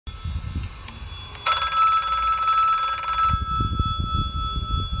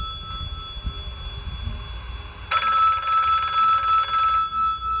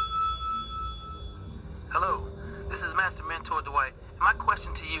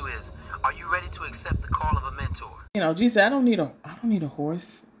you is, are you ready to accept the call of a mentor? Jesus said, I don't need a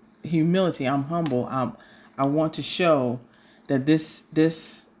horse. Humility. I'm humble. I want to show that this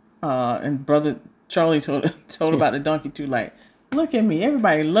and Brother Charlie told about the donkey too. Like, look at me.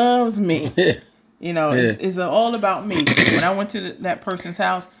 Everybody loves me. It's all about me. When I went to that person's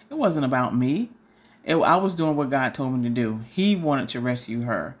house, it wasn't about me. I was doing what God told me to do. He wanted to rescue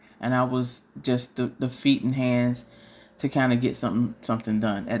her, and I was just the feet and hands to kind of get something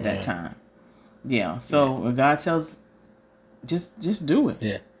done at that time. Yeah. So when God tells, just do it.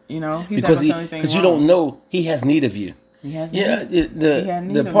 Yeah. He's not because gonna tell anything because you wrong. don't know He has need of you. He has Yeah. need.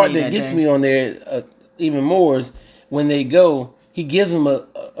 The part that gets me on there even more is when they go, He gives them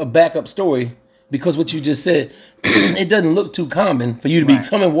a backup story, because what you just said, it doesn't look too common for you to be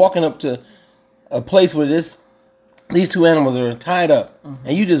walking up to a place where these two animals are tied up,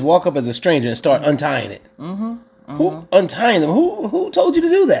 and you just walk up as a stranger and start untying it. Who untying them? Who told you to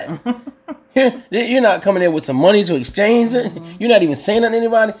do that? You're not coming there with some money to exchange. You're not even saying that to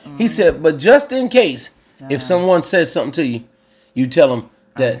anybody. He said, but just in case, if someone says something to you, you tell them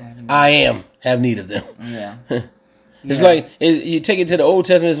that I have need of them. Yeah. It's like you take it to the Old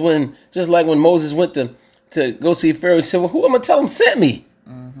Testament. Just like when Moses went to go see Pharaoh, he said, well, who am I going to tell him sent me?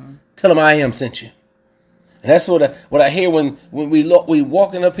 Tell him I sent you. And that's what I hear when we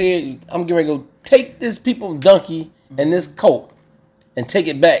walking up here. I'm getting ready to go take this people's donkey and this coat and take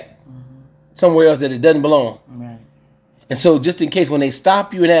it back somewhere else that it doesn't belong. Right. And so just in case when they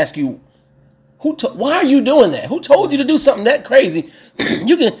stop you and ask you, why are you doing that? Who told you to do something that crazy?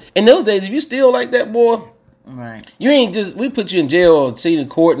 You can, in those days, if you steal like that, boy, right. You ain't we put you in jail or seen in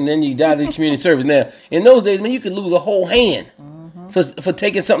court and then you die to the community service. Now, in those days, man, you could lose a whole hand for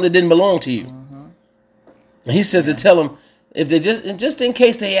taking something that didn't belong to you. And he says to tell them, if they just in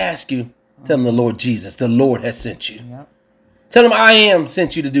case they ask you, tell them the Lord Jesus, the Lord has sent you. Yep. Tell them I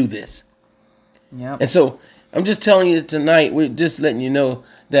sent you to do this. Yep. And so I'm just telling you tonight, we're just letting you know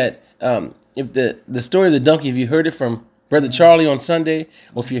that if the story of the donkey, if you heard it from Brother Charlie on Sunday,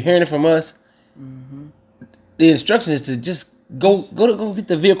 or if you're hearing it from us, the instruction is to just go get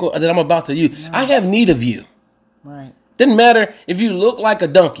the vehicle that I'm about to use. I have need of you. Right. Doesn't matter if you look like a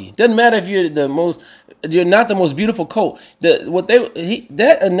donkey. Doesn't matter if you're not the most beautiful coat.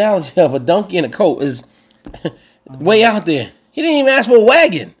 That analogy of a donkey and a coat is way out there. He didn't even ask for a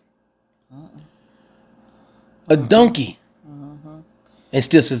wagon. A donkey. And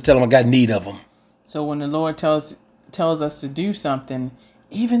still says, tell him I got need of him. So when the Lord tells us to do something,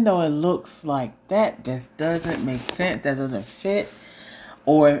 even though it looks like that just doesn't make sense, that doesn't fit,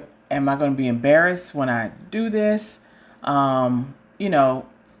 or am I going to be embarrassed when I do this? We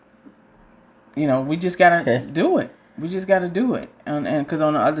just got to do it. We just got to do it. And because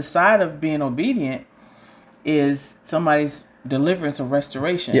on the other side of being obedient is somebody's deliverance or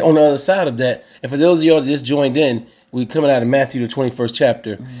restoration. Yeah, on the other side of that, and for those of y'all that just joined in, we're coming out of Matthew, the 21st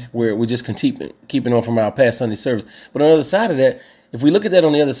chapter, where we're just keeping on from our past Sunday service. But on the other side of that, if we look at that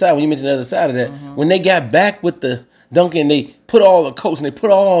on the other side, when you mentioned the other side of that, when they got back with the donkey and they put all the coats and they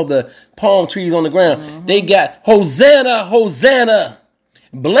put all the palm trees on the ground, they got Hosanna, Hosanna,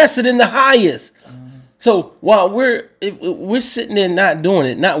 blessed in the highest. So while we're sitting there not doing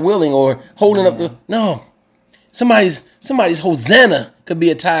it, not willing or holding up somebody's Hosanna could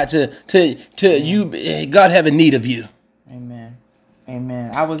be tied to you, God having need of you. Amen.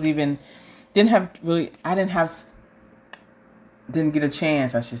 Didn't get a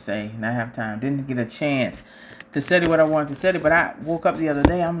chance, I should say, not have time. Didn't get a chance to study what I wanted to study. But I woke up the other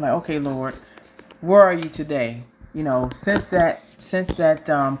day. I'm like, okay, Lord, where are you today? Since that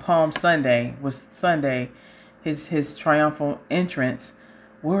Palm Sunday was Sunday, his triumphal entrance.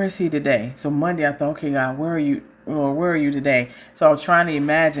 Where is he today? So Monday, I thought, okay, God, where are you? Lord, where are you today? So I was trying to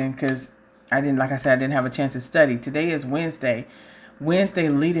imagine because I didn't have a chance to study. Today is Wednesday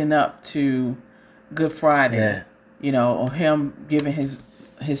leading up to Good Friday. Yeah. Or him giving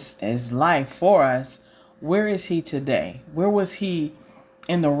his life for us. Where is he today? Where was he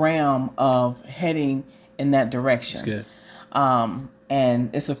in the realm of heading in that direction? That's good.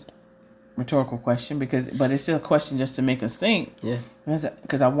 And it's a rhetorical question but it's still a question just to make us think. Yeah.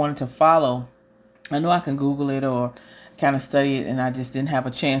 Because I wanted to follow. I know I can Google it or kind of study it, and I just didn't have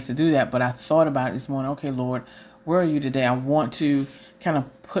a chance to do that. But I thought about it this morning. Okay, Lord, where are you today? I want to kind of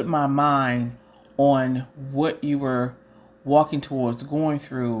put my mind on what you were walking towards, going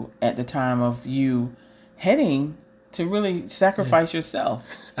through at the time of you heading to really sacrifice yourself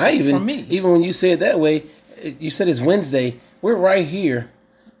for me. Even when you say it that way, you said it's Wednesday. We're right here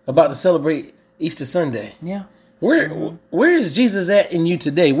about to celebrate Easter Sunday. Yeah. Where is Jesus at in you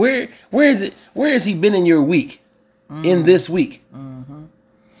today? Where is he been in your week? In this week?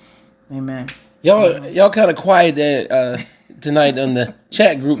 Amen. Y'all kind of quiet there tonight on the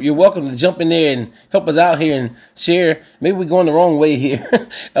chat group. You're welcome to jump in there and help us out here and share. Maybe we're going the wrong way here.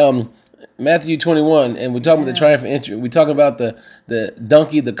 Matthew 21, and we're talking about the triumphant entry. We're talking about the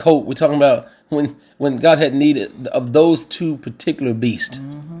donkey, the colt. We're talking about when God had need of those two particular beasts.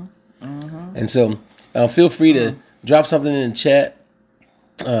 And so feel free to drop something in the chat.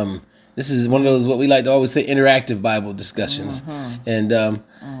 This is one of those, what we like to always say, interactive Bible discussions. And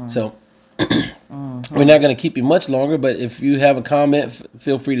so we're not going to keep you much longer, but if you have a comment,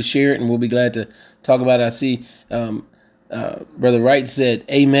 feel free to share it, and we'll be glad to talk about it. I see Brother Wright said,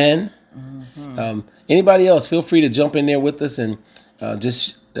 amen. Anybody else, feel free to jump in there with us and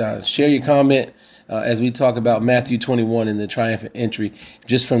just share your comment as we talk about Matthew 21 and the triumphant entry,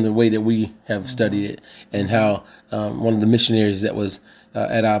 just from the way that we have studied it, and how one of the missionaries that was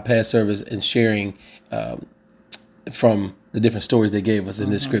at our past service and sharing from the different stories they gave us in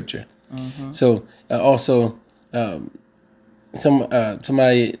this scripture. So also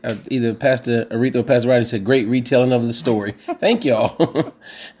somebody, either Pastor Aretha or Pastor Ryder, said, great retelling of the story. Thank y'all.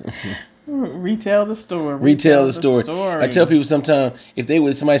 Retell the story. Retell the story. I tell people sometimes, if they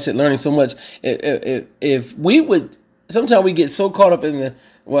would, somebody said learning so much, if we would, sometimes we get so caught up in the,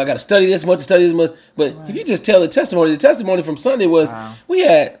 well, I got to study this much, but if you just tell the testimony from Sunday was, we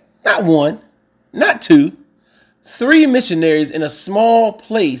had not one, not two, 3 missionaries in a small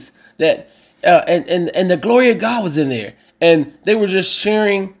place that, and the glory of God was in there, and they were just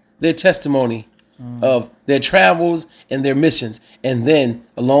sharing their testimony of their travels and their missions, and then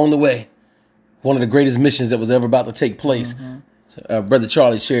along the way, one of the greatest missions that was ever about to take place. Brother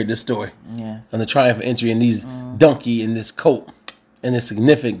Charlie shared this story on the triumphant entry and these donkey and this colt and the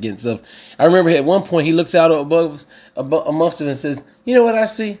significance of. I remember at one point he looks out amongst them and says, "You know what I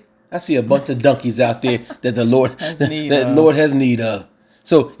see? I see a bunch of donkeys out there that the Lord Lord has need of."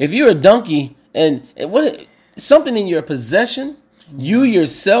 So if you're a donkey and what something in your possession, you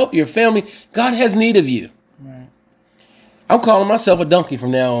yourself, your family, God has need of you. I'm calling myself a donkey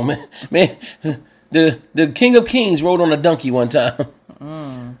from now on, man. Man, the King of Kings rode on a donkey one time.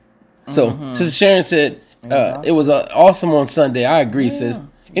 So, Sister Sharon said it was awesome on Sunday. I agree, sis.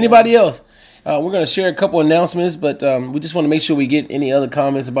 Anybody else? We're going to share a couple announcements, but we just want to make sure we get any other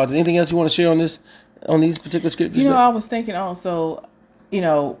comments about this. Anything else you want to share on these particular scriptures? I was thinking also,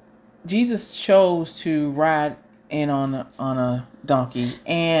 Jesus chose to ride in on a donkey,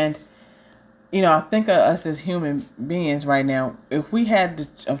 and I think of us as human beings right now, if we had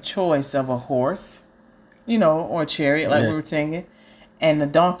a choice of a horse, or a chariot, like we were saying, and the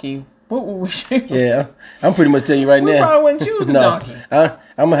donkey, what would we choose? Yeah, I'm pretty much telling you right now. We probably wouldn't choose the donkey.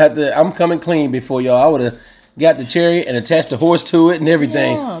 I'm coming clean before y'all. I would have got the chariot and attached the horse to it and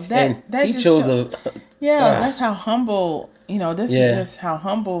everything. Yeah, that he chose that's how humble. This is just how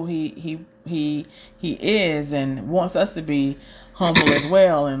humble he is, and wants us to be humble as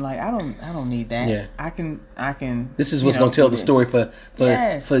well. And like, I don't need that. Yeah. I can. This is what's going to tell the story for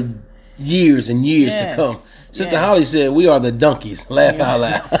years and years to come. Sister Holly said, "We are the donkeys." Laugh out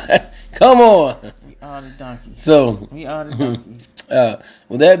loud. Come on. We are the donkeys. So we are the donkeys.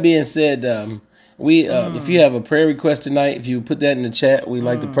 With that being said, if you have a prayer request tonight, if you put that in the chat, we'd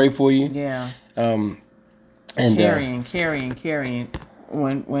like to pray for you. Yeah. And carrying.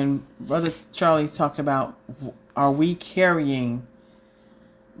 When Brother Charlie talked about, are we carrying,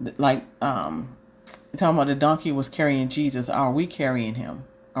 like, talking about the donkey was carrying Jesus, are we carrying him?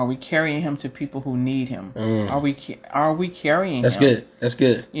 Are we carrying him to people who need him? Are we carrying him? That's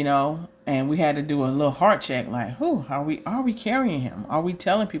good. And we had to do a little heart check, like, are we carrying him? Are we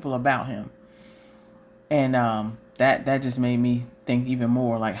telling people about him? And that just made me think even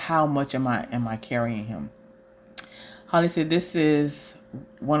more, like, how much am I carrying him? Holly said this is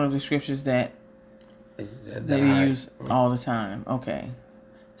one of the scriptures that they use all the time. Okay.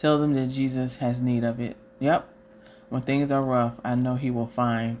 Tell them that Jesus has need of it. Yep. When things are rough, I know he will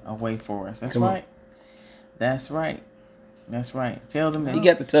find a way for us. That's right. That's right. That's right. Tell them that. He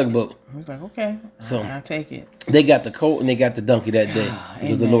got the tugboat. He's like, okay, so I'll take it. They got the colt and they got the donkey that day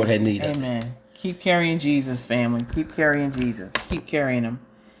because the Lord had need of it. Amen. Keep carrying Jesus, family. Keep carrying Jesus. Keep carrying him.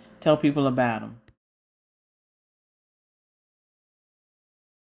 Tell people about him.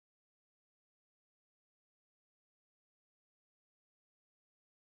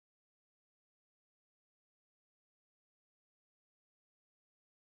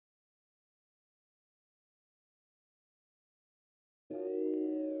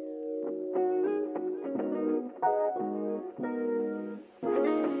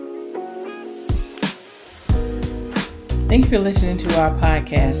 Thank you for listening to our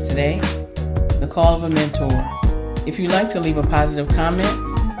podcast today, The Call of a Mentor. If you'd like to leave a positive comment,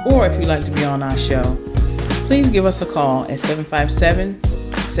 or if you'd like to be on our show, please give us a call at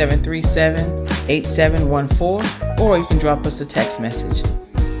 757-737-8714, or you can drop us a text message.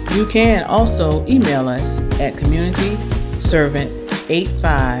 You can also email us at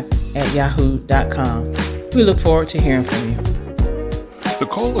communityservant85@yahoo.com. We look forward to hearing from you. The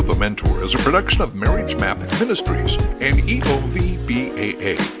Call of a Mentor is a production of Marriage Map Ministries and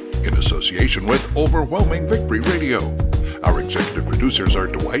EOVBAA in association with Overwhelming Victory Radio. Our executive producers are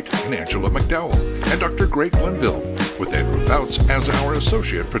Dwight and Angela McDowell and Dr. Greg Glenville, with Andrew Fouts as our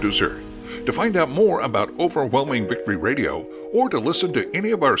associate producer. To find out more about Overwhelming Victory Radio or to listen to any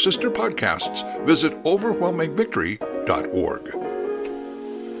of our sister podcasts, visit overwhelmingvictory.org.